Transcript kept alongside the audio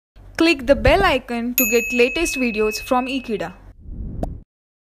Click the bell icon to get latest videos from Ekeeda.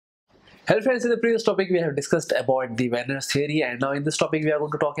 Hello friends, in the previous topic we have discussed about the Werner's theory, and now in this topic we are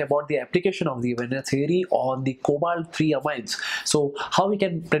going to talk about the application of the Werner theory on the cobalt-3 amines. So how we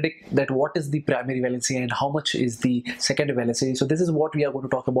can predict that what is the primary valency and how much is the secondary valency. So this is what we are going to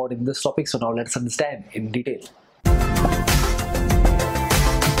talk about in this topic. So now let's understand in detail.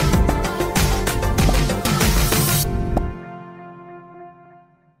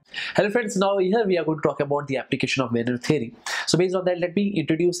 Hello friends, now here we are going to talk about the application of Werner theory. So based on that, let me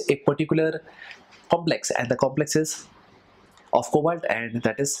introduce a particular complex, and the complex is of cobalt, and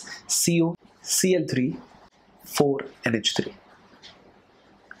that is CoCl3 4NH3.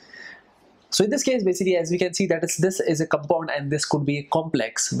 So in this case, basically, as we can see, that this is a compound and this could be a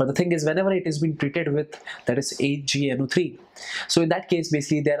complex, but the thing is, whenever it is being treated with, that is AgNO3, so in that case,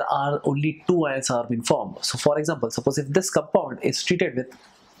 basically there are only two ions are being formed. So for example, suppose if this compound is treated with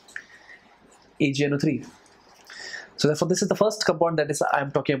AgNO3, so therefore this is the first compound, that is I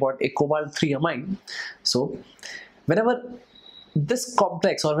am talking about a cobalt-3 amine. So whenever this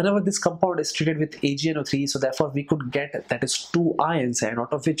complex or whenever this compound is treated with AgNO3, so therefore we could get, that is, two ions, and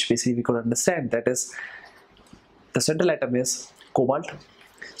out of which basically we could understand that is the central atom is cobalt.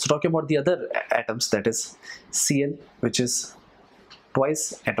 So talking about the other atoms, that is Cl, which is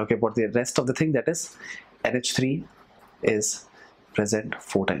twice, and talking about the rest of the thing, that is NH3 is present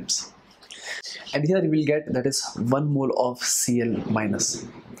 4 times. And here we will get, that is 1 mole of Cl minus.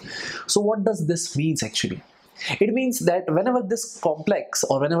 So what does this means actually? It means that whenever this complex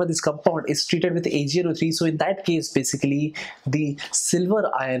or whenever this compound is treated with AgNO3, so in that case basically the silver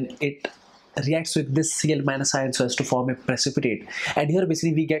ion, it reacts with this Cl minus ion so as to form a precipitate, and here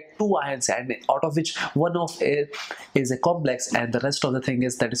basically we get two ions, and out of which one of it is a complex and the rest of the thing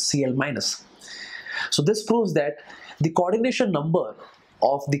is, that is Cl minus. So this proves that the coordination number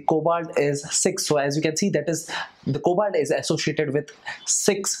of the cobalt is 6. So as you can see, that is the cobalt is associated with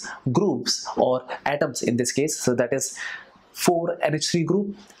 6 groups or atoms in this case. So that is 4 NH3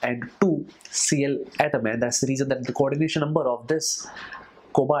 group and 2 Cl atom, and that's the reason that the coordination number of this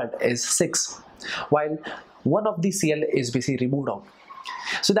cobalt is 6, while one of the Cl is basically removed out.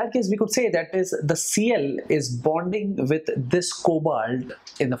 So in that case we could say that is the Cl is bonding with this cobalt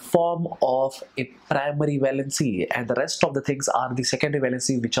in the form of a primary valency, and the rest of the things are the secondary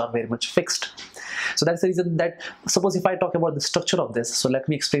valency, which are very much fixed. So that's the reason that, suppose if I talk about the structure of this, so let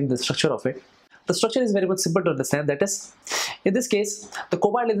me explain the structure of it. The structure is very much simple to understand. That is, in this case the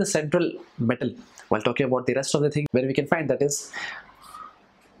cobalt is the central metal, while talking about the rest of the thing, where we can find that is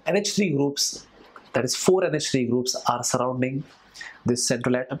NH3 groups, that is 4 NH3 groups are surrounding this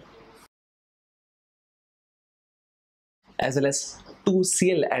central atom, as well as 2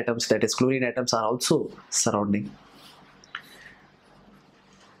 Cl atoms, that is chlorine atoms, are also surrounding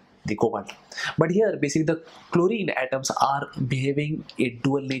the cobalt. But here basically the chlorine atoms are behaving a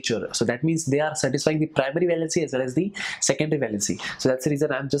dual nature, so that means they are satisfying the primary valency as well as the secondary valency. So that's the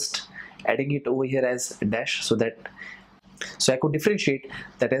reason I'm just adding it over here as dash, so I could differentiate,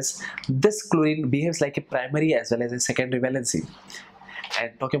 that is this chlorine behaves like a primary as well as a secondary valency.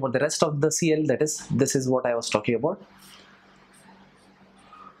 And talking about the rest of the Cl, that is, this is what I was talking about.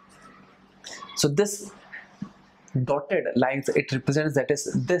 So this dotted lines, it represents, that is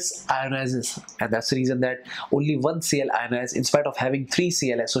this ionizes, and that's the reason that only one Cl ionizes. In spite of having 3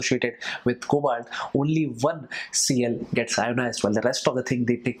 Cl associated with cobalt, only one Cl gets ionized, while the rest of the thing,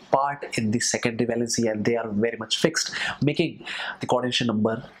 they take part in the secondary valency and they are very much fixed, making the coordination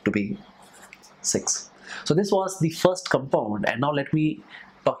number to be 6. So this was the first compound, and now let me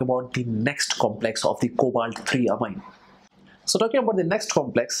talk about the next complex of the cobalt-3 amine. So talking about the next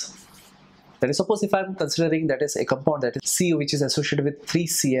complex, that is, suppose if I'm considering that is a compound, that is Co, which is associated with 3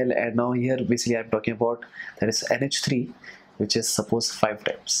 Cl, and now here basically I'm talking about, that is NH3, which is suppose 5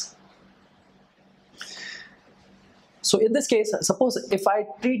 times. So in this case, suppose if I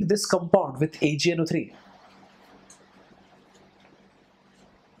treat this compound with AgNO3,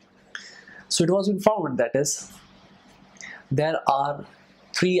 so it was been found that is there are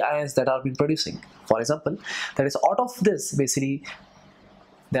 3 ions that are been producing. For example, that is out of this basically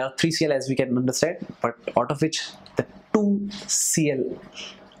there are 3 Cl as we can understand, but out of which the 2 Cl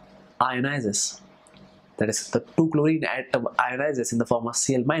ionizes, that is the 2 chlorine atom ionizes in the form of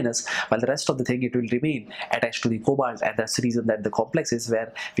Cl minus, while the rest of the thing, it will remain attached to the cobalt, and that's the reason that the complex is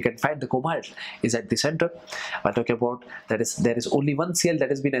where we can find the cobalt is at the center. While talking about, that is, there is only 1 Cl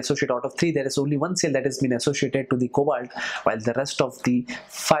that has been associated out of 3, there is only 1 Cl that has been associated to the cobalt, while the rest of the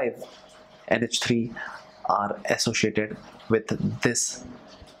 5 NH3 are associated with this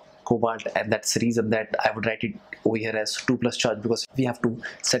cobalt, and that's the reason that I would write it over here as 2 plus charge, because we have to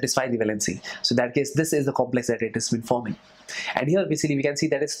satisfy the valency. So in that case, this is the complex that it has been forming. And here basically we can see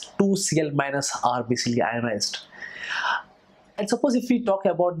that is 2 Cl minus are basically ionized. And suppose if we talk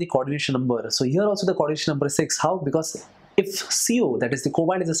about the coordination number, so here also the coordination number is 6. How? Because if CO, that is the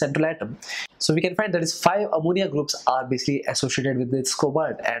cobalt, is a central atom, so we can find that is 5 ammonia groups are basically associated with this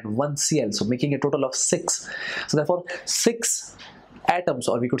cobalt and 1 Cl, so making a total of 6. So therefore 6 atoms,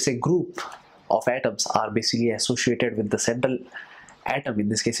 or we could say group of atoms, are basically associated with the central atom. In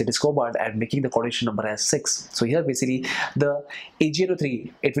this case it is cobalt, and making the coordination number as 6. So here basically the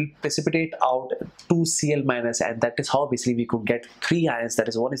AgNO3, it will precipitate out 2 Cl minus, and that is how basically we could get 3 ions, that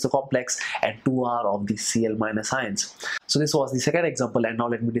is 1 is the complex and 2 are of the Cl minus ions. So this was the second example, and now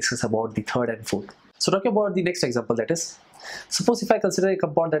let me discuss about the third and fourth. So talking about the next example, that is, suppose if I consider a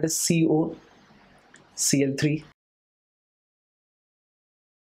compound that is COCl3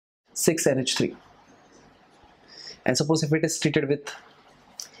 6NH3, and suppose if it is treated with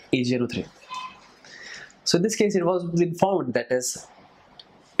AgNO3. So in this case it was been found that is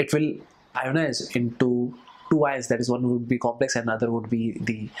it will ionize into 2 ions, that is one would be complex and other would be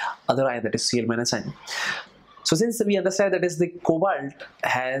the other ion, that is Cl minus ion. So since we understand that is the cobalt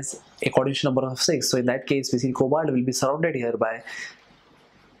has a coordination number of 6, so in that case basically cobalt will be surrounded here by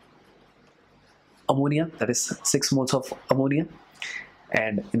ammonia, that is 6 moles of ammonia,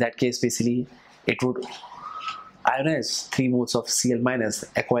 and in that case basically it would ionize 3 moles of Cl minus,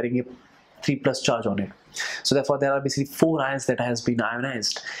 acquiring a 3 plus charge on it. So therefore there are basically 4 ions that has been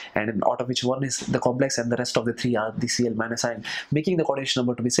ionized, and out of which one is the complex and the rest of the 3 are the Cl minus ion, making the coordination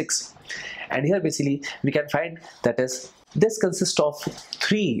number to be 6. And here basically we can find that is this consists of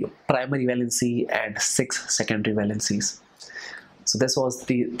 3 primary valency and 6 secondary valencies. So this was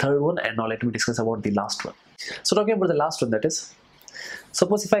the third one, and now let me discuss about the last one. So talking about the last one, that is,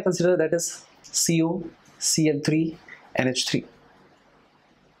 suppose if I consider that is COCl3 NH3,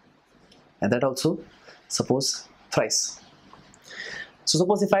 and that also suppose thrice. So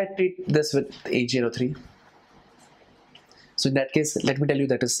suppose if I treat this with AgNO3, so in that case let me tell you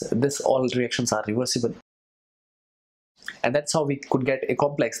that is this all reactions are reversible, and that's how we could get a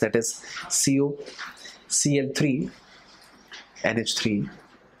complex, that is COCl3 NH3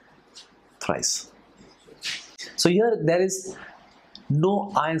 thrice. So here there is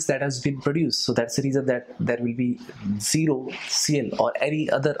no ions that has been produced, so that's the reason that there will be 0 Cl or any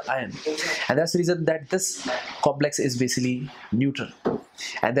other ion, and that's the reason that this complex is basically neutral,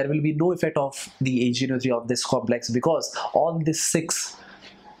 and there will be no effect of the AgNO3 of this complex, because all these 6,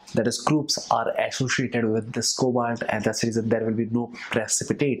 that is groups, are associated with this cobalt, and that's the reason there will be no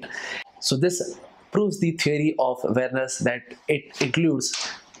precipitate. So this proves the theory of Werner's, that it includes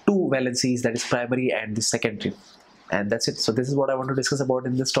 2 valencies, that is primary and the secondary. And that's it. So this is what I want to discuss about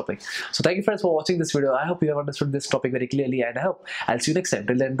in this topic. So thank you friends for watching this video. I hope you have understood this topic very clearly, and I hope I'll see you next time.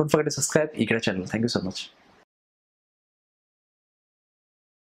 Till then, don't forget to subscribe Ekeeda channel. Thank you so much.